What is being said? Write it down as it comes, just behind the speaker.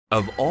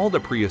Of all the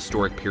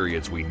prehistoric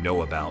periods we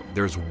know about,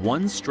 there's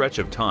one stretch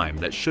of time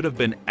that should have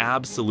been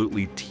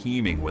absolutely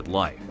teeming with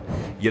life,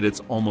 yet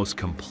it's almost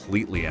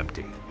completely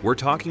empty. We're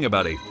talking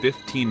about a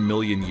 15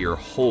 million year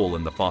hole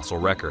in the fossil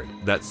record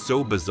that's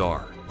so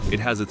bizarre, it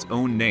has its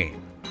own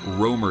name,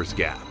 Roemer's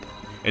Gap.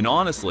 And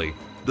honestly,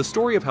 the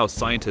story of how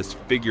scientists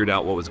figured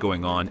out what was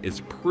going on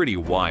is pretty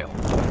wild.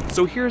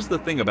 So here's the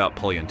thing about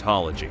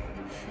paleontology.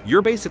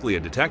 You're basically a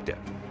detective,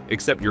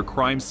 except your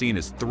crime scene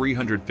is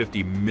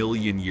 350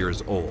 million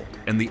years old,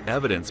 and the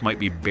evidence might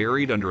be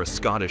buried under a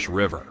Scottish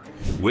river,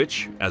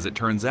 which, as it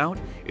turns out,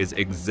 is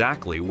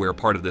exactly where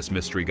part of this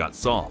mystery got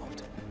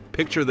solved.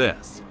 Picture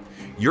this.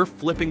 You're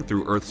flipping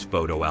through Earth's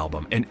photo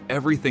album and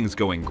everything's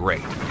going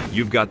great.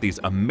 You've got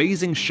these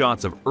amazing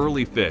shots of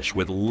early fish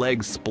with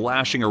legs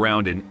splashing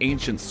around in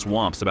ancient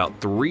swamps about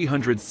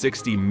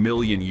 360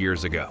 million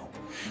years ago.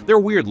 They're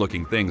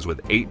weird-looking things with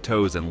 8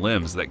 toes and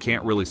limbs that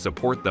can't really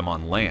support them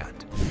on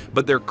land.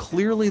 But they're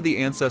clearly the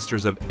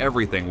ancestors of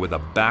everything with a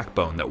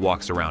backbone that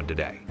walks around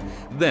today.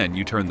 Then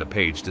you turn the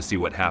page to see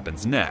what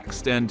happens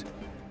next, and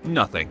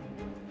nothing.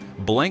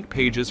 Blank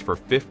pages for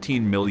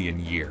 15 million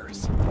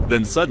years.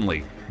 Then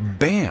suddenly,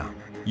 bam!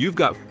 You've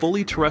got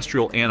fully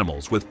terrestrial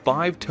animals with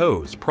 5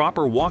 toes,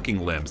 proper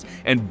walking limbs,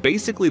 and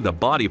basically the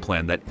body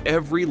plan that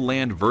every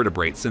land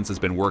vertebrate since has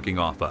been working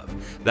off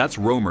of. That's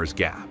Roemer's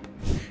Gap.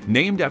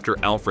 Named after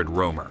Alfred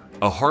Roemer,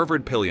 a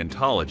Harvard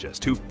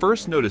paleontologist who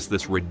first noticed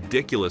this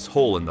ridiculous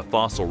hole in the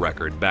fossil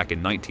record back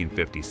in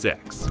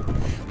 1956.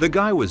 The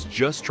guy was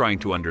just trying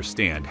to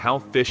understand how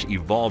fish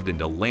evolved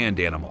into land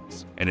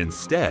animals, and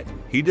instead,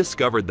 he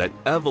discovered that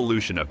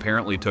evolution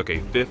apparently took a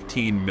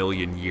 15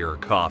 million year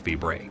coffee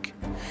break.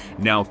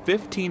 Now,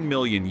 15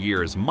 million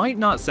years might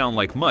not sound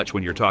like much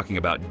when you're talking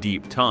about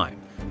deep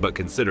time, but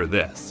consider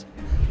this.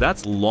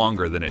 That's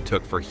longer than it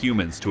took for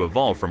humans to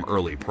evolve from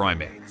early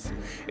primates.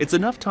 It's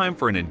enough time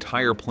for an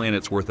entire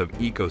planet's worth of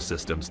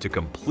ecosystems to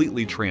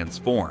completely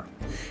transform,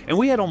 and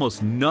we had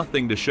almost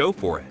nothing to show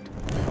for it.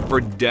 For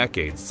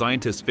decades,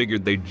 scientists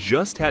figured they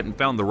just hadn't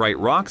found the right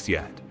rocks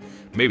yet.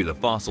 Maybe the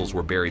fossils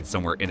were buried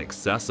somewhere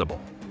inaccessible,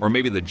 or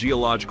maybe the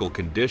geological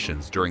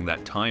conditions during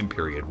that time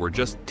period were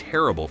just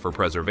terrible for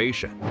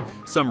preservation.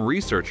 Some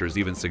researchers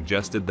even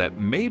suggested that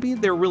maybe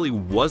there really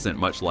wasn't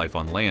much life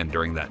on land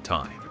during that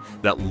time,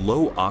 that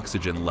low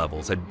oxygen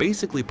levels had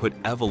basically put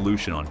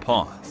evolution on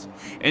pause.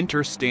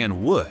 Enter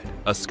Stan Wood,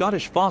 a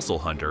Scottish fossil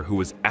hunter who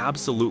was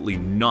absolutely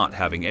not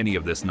having any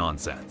of this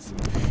nonsense.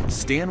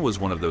 Stan was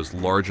one of those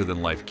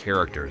larger-than-life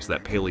characters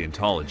that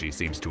paleontology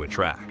seems to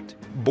attract.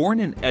 Born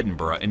in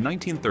Edinburgh in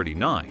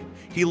 1939,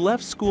 he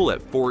left school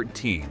at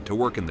 14 to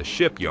work in the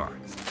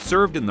shipyards,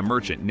 served in the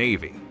merchant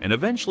navy, and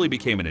eventually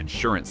became an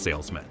insurance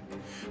salesman.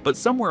 But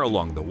somewhere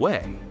along the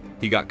way,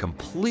 he got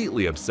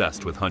completely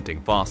obsessed with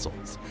hunting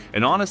fossils.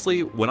 And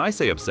honestly, when I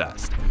say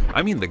obsessed,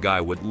 I mean the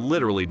guy would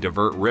literally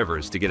divert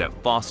rivers to get at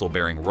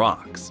fossil-bearing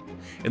rocks.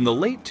 In the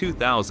late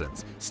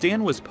 2000s,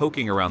 Stan was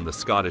poking around the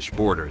Scottish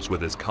borders with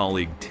his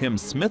colleague Tim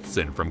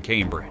Smithson from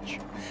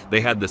Cambridge.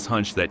 They had this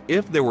hunch that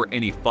if there were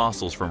any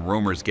fossils from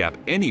Roemer's Gap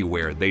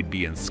anywhere, they'd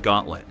be in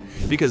Scotland,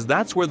 because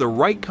that's where the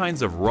right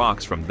kinds of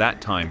rocks from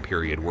that time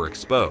period were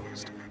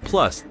exposed.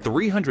 Plus,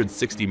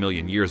 360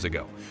 million years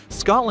ago,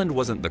 Scotland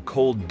wasn't the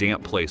cold,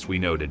 damp place we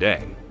know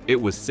today.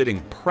 It was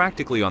sitting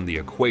practically on the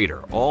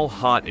equator, all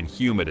hot and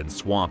humid and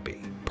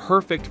swampy,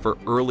 perfect for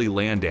early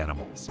land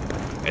animals.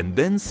 And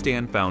then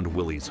Stan found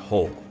Willie's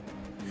Hole.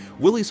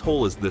 Willie's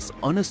Hole is this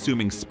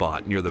unassuming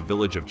spot near the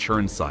village of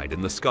Chirnside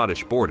in the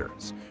Scottish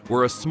borders,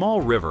 where a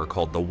small river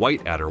called the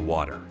Whiteadder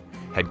Water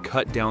had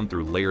cut down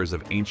through layers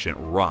of ancient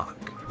rock.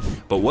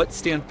 But what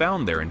Stan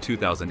found there in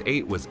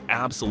 2008 was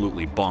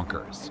absolutely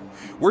bonkers.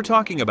 We're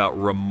talking about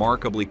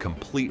remarkably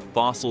complete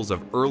fossils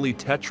of early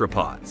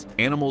tetrapods,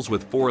 animals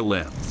with 4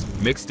 limbs,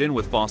 mixed in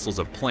with fossils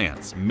of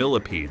plants,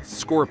 millipedes,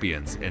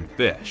 scorpions, and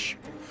fish,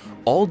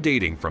 all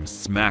dating from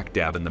smack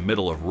dab in the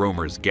middle of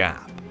Roemer's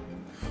Gap.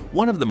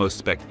 One of the most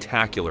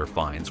spectacular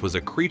finds was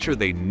a creature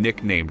they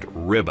nicknamed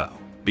Ribbo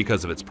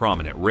because of its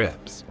prominent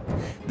ribs.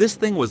 This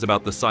thing was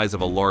about the size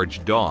of a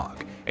large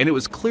dog, and it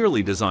was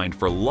clearly designed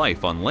for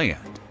life on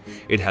land.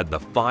 It had the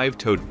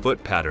 5-toed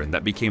foot pattern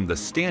that became the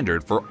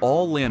standard for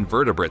all land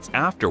vertebrates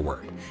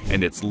afterward,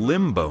 and its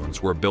limb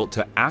bones were built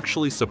to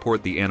actually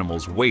support the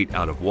animal's weight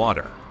out of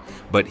water.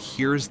 But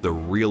here's the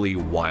really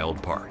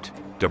wild part.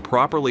 To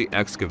properly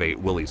excavate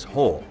Willie's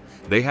Hole,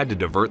 they had to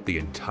divert the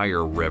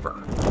entire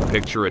river.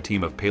 Picture a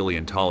team of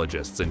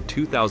paleontologists in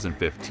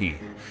 2015,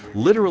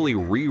 literally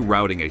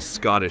rerouting a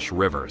Scottish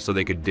river so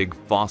they could dig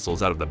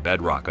fossils out of the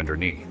bedrock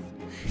underneath.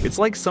 It's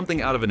like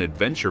something out of an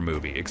adventure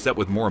movie, except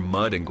with more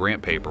mud and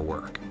grant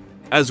paperwork.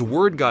 As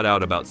word got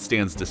out about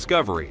Stan's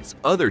discoveries,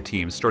 other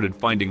teams started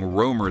finding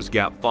Roemer's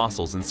Gap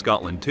fossils in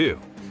Scotland too.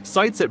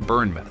 Sites at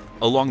Bournemouth,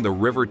 along the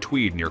River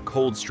Tweed near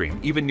Coldstream,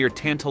 even near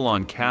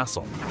Tantallon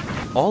Castle.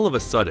 All of a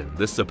sudden,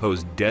 this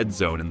supposed dead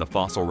zone in the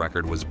fossil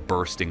record was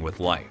bursting with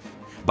life.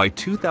 By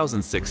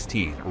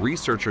 2016,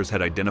 researchers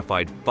had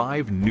identified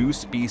 5 new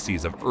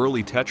species of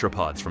early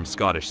tetrapods from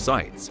Scottish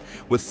sites,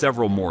 with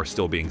several more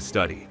still being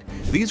studied.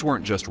 These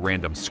weren't just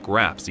random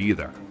scraps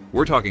either.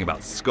 We're talking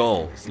about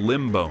skulls,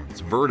 limb bones,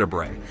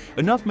 vertebrae,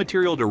 enough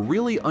material to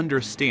really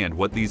understand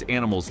what these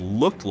animals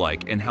looked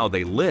like and how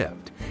they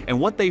lived, and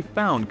what they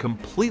found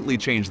completely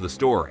changed the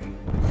story.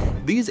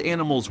 These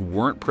animals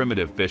weren't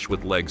primitive fish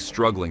with legs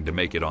struggling to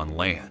make it on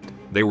land.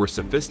 They were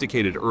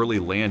sophisticated early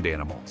land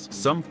animals,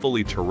 some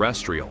fully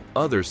terrestrial,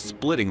 others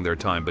splitting their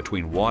time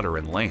between water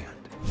and land.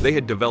 They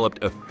had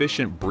developed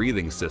efficient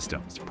breathing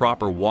systems,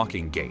 proper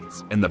walking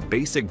gaits, and the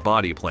basic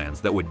body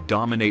plans that would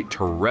dominate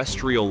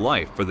terrestrial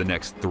life for the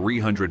next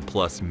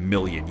 300+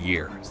 million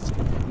years.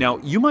 Now,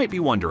 you might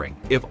be wondering,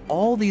 if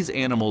all these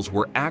animals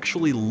were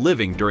actually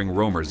living during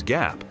Roemer's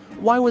Gap,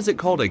 why was it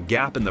called a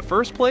gap in the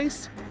first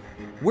place?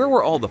 Where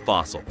were all the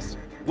fossils?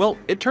 Well,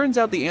 it turns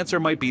out the answer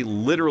might be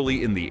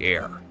literally in the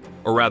air.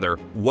 Or rather,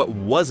 what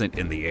wasn't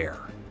in the air.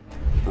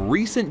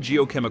 Recent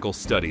geochemical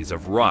studies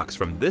of rocks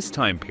from this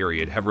time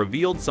period have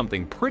revealed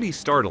something pretty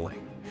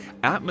startling.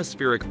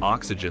 Atmospheric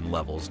oxygen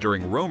levels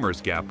during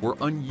Roemer's Gap were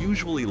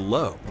unusually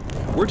low.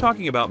 We're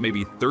talking about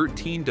maybe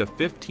 13 to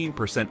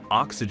 15%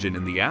 oxygen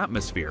in the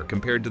atmosphere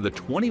compared to the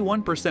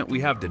 21%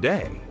 we have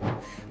today.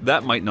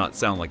 That might not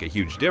sound like a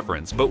huge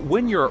difference, but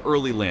when you're an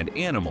early land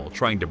animal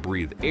trying to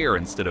breathe air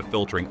instead of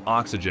filtering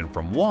oxygen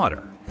from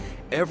water,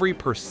 every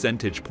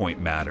percentage point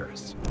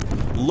matters.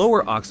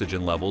 Lower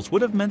oxygen levels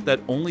would have meant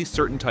that only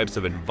certain types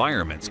of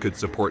environments could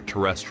support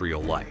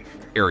terrestrial life.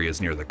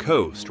 Areas near the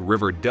coast,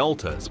 river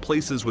deltas,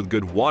 places with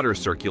good water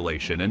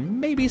circulation,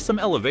 and maybe some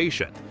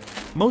elevation.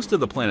 Most of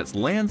the planet's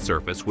land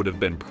surface would have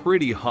been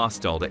pretty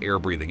hostile to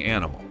air-breathing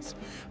animals.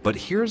 But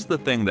here's the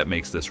thing that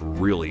makes this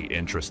really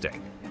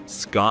interesting.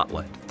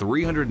 Scotland,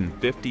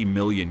 350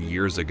 million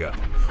years ago,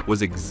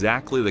 was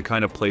exactly the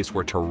kind of place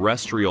where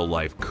terrestrial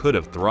life could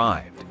have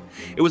thrived.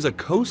 It was a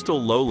coastal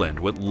lowland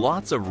with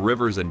lots of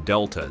rivers and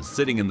deltas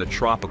sitting in the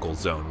tropical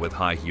zone with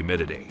high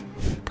humidity.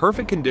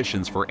 Perfect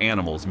conditions for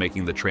animals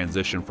making the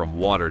transition from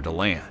water to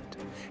land.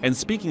 And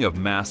speaking of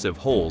massive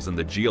holes in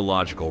the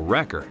geological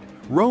record,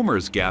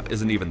 Roemer's Gap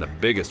isn't even the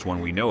biggest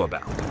one we know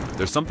about.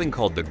 There's something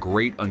called the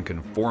Great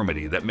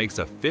Unconformity that makes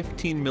a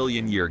 15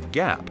 million year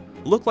gap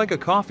look like a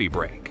coffee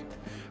break.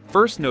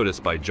 First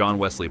noticed by John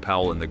Wesley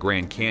Powell in the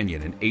Grand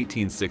Canyon in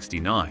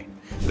 1869,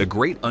 the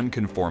Great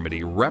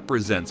Unconformity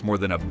represents more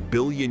than 1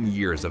 billion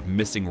years of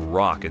missing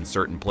rock in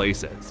certain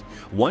places.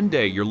 One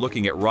day you're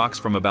looking at rocks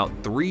from about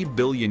 3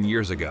 billion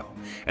years ago,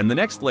 and the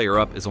next layer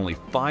up is only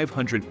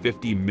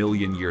 550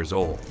 million years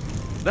old.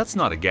 That's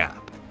not a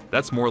gap.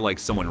 That's more like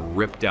someone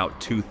ripped out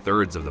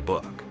 2/3 of the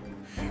book.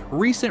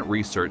 Recent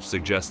research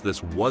suggests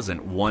this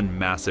wasn't one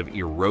massive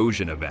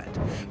erosion event,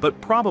 but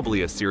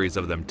probably a series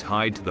of them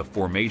tied to the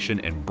formation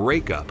and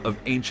breakup of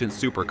ancient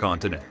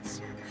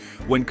supercontinents.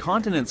 When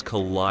continents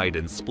collide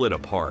and split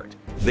apart,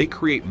 they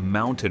create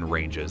mountain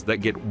ranges that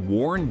get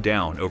worn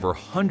down over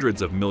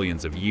hundreds of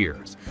millions of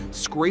years,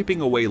 scraping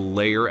away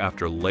layer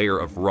after layer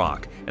of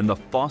rock and the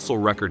fossil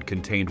record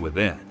contained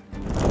within.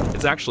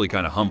 It's actually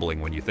kind of humbling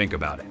when you think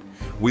about it.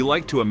 We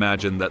like to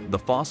imagine that the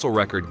fossil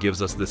record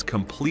gives us this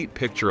complete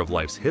picture of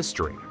life's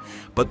history,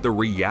 but the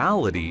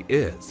reality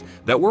is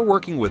that we're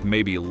working with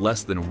maybe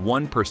less than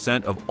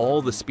 1% of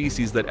all the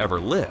species that ever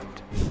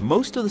lived.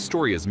 Most of the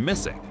story is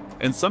missing,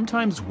 and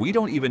sometimes we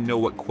don't even know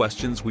what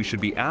questions we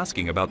should be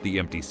asking about the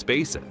empty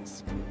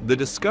spaces. The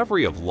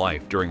discovery of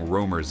life during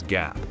Roemer's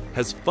Gap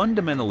has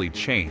fundamentally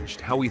changed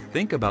how we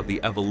think about the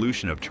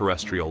evolution of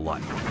terrestrial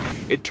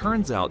life. It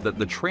turns out that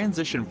the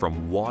transition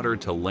from water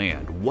to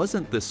land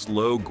wasn't this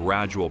slow,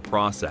 gradual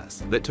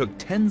process that took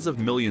tens of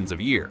millions of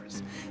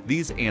years.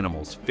 These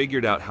animals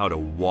figured out how to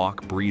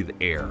walk, breathe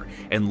air,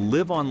 and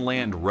live on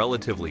land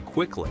relatively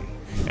quickly,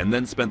 and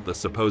then spent the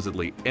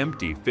supposedly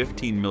empty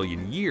 15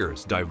 million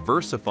years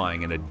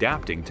diversifying and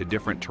adapting to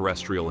different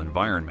terrestrial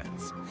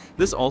environments.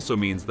 This also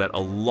means that a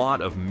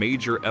lot of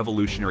major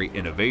evolutionary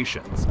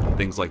innovations,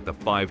 things like the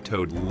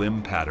 5-toed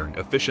limb pattern,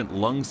 efficient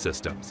lung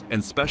systems,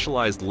 and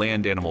specialized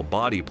land animal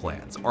body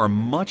plans, are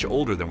much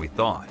older than we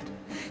thought.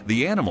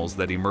 The animals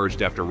that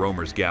emerged after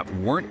Roemer's Gap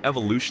weren't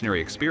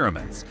evolutionary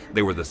experiments,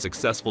 they were the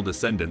successful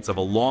descendants of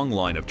a long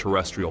line of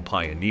terrestrial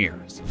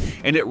pioneers.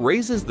 And it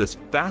raises this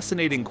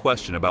fascinating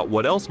question about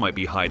what else might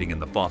be hiding in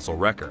the fossil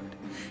record.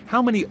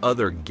 How many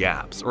other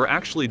gaps are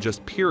actually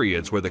just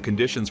periods where the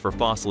conditions for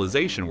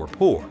fossilization were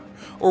poor,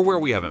 or where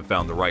we haven't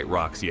found the right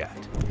rocks yet?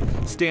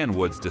 Stan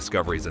Wood's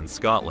discoveries in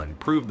Scotland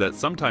prove that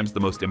sometimes the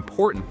most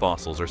important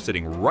fossils are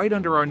sitting right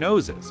under our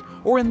noses,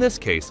 or in this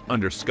case,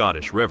 under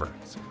Scottish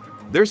rivers.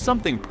 There's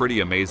something pretty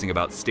amazing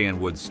about Stan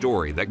Wood's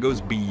story that goes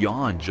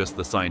beyond just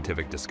the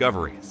scientific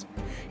discoveries.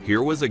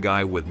 Here was a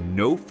guy with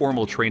no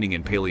formal training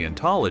in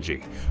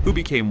paleontology who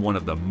became one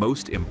of the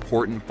most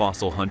important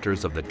fossil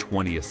hunters of the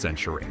 20th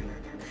century.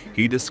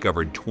 He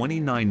discovered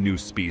 29 new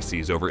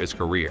species over his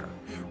career,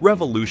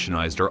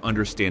 revolutionized our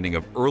understanding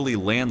of early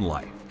land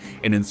life,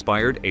 and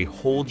inspired a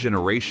whole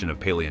generation of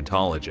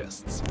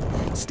paleontologists.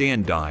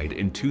 Stan died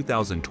in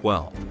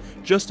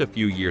 2012, just a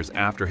few years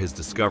after his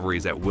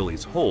discoveries at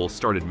Willie's hole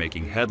started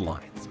making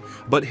headlines.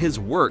 But his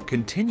work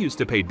continues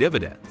to pay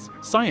dividends.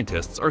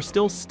 Scientists are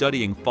still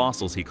studying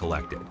fossils he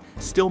collected,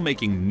 still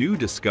making new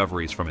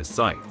discoveries from his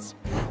sites.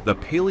 The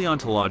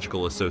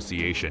Paleontological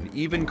Association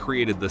even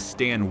created the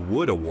Stan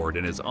Wood Award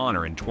in his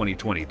honor in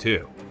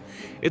 2022.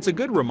 It's a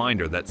good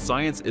reminder that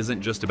science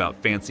isn't just about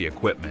fancy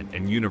equipment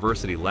and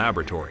university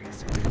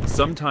laboratories.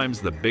 Sometimes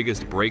the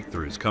biggest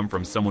breakthroughs come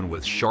from someone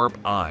with sharp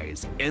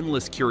eyes,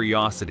 endless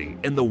curiosity,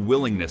 and the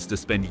willingness to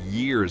spend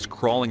years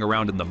crawling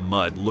around in the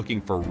mud looking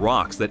for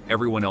rocks that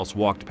everyone else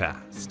walked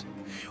past.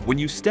 When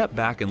you step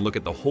back and look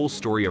at the whole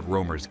story of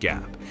Romer's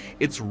Gap,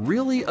 it's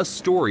really a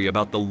story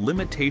about the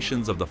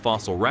limitations of the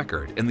fossil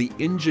record and the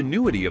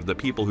ingenuity of the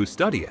people who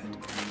study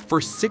it. For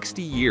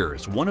 60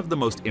 years, one of the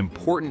most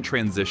important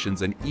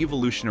transitions in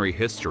evolutionary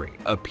history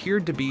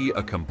appeared to be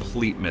a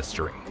complete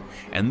mystery.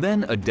 And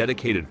then a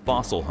dedicated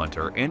fossil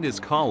hunter and his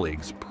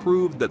colleagues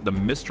proved that the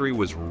mystery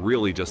was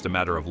really just a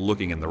matter of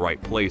looking in the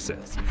right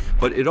places.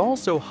 But it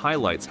also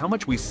highlights how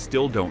much we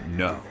still don't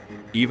know.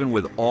 Even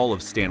with all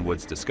of Stan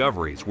Wood's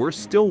discoveries, we're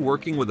still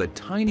working with a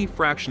tiny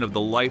fraction of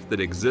the life that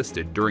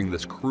existed during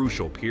this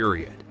crucial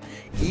period.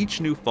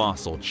 Each new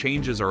fossil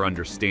changes our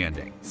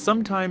understanding,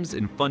 sometimes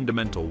in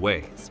fundamental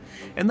ways.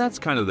 And that's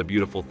kind of the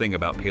beautiful thing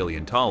about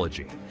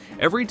paleontology.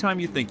 Every time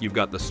you think you've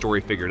got the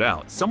story figured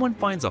out, someone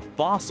finds a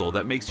fossil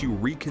that makes you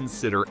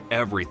reconsider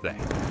everything.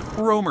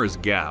 Romer's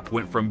Gap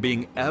went from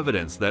being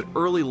evidence that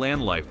early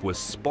land life was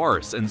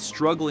sparse and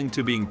struggling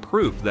to being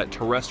proof that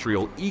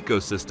terrestrial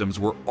ecosystems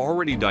were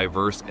already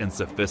diverse and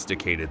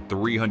sophisticated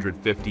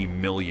 350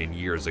 million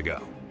years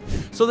ago.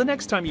 So the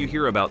next time you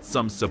hear about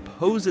some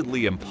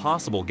supposedly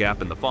impossible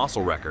gap in the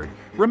fossil record,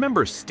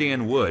 remember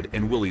Stan Wood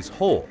and Willie's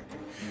hole.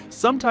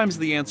 Sometimes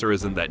the answer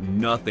isn't that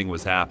nothing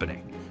was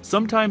happening.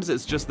 Sometimes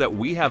it's just that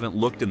we haven't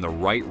looked in the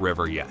right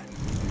river yet.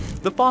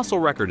 The fossil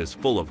record is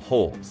full of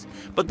holes,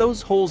 but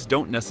those holes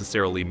don't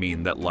necessarily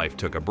mean that life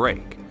took a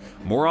break.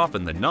 More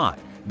often than not,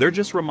 they're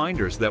just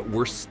reminders that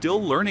we're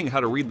still learning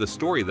how to read the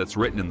story that's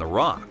written in the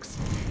rocks.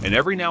 And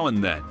every now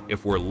and then,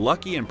 if we're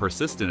lucky and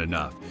persistent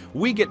enough,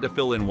 we get to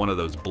fill in one of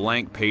those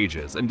blank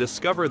pages and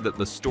discover that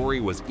the story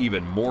was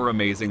even more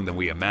amazing than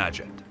we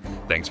imagined.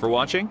 Thanks for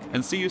watching,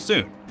 and see you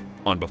soon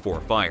on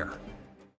Before Fire.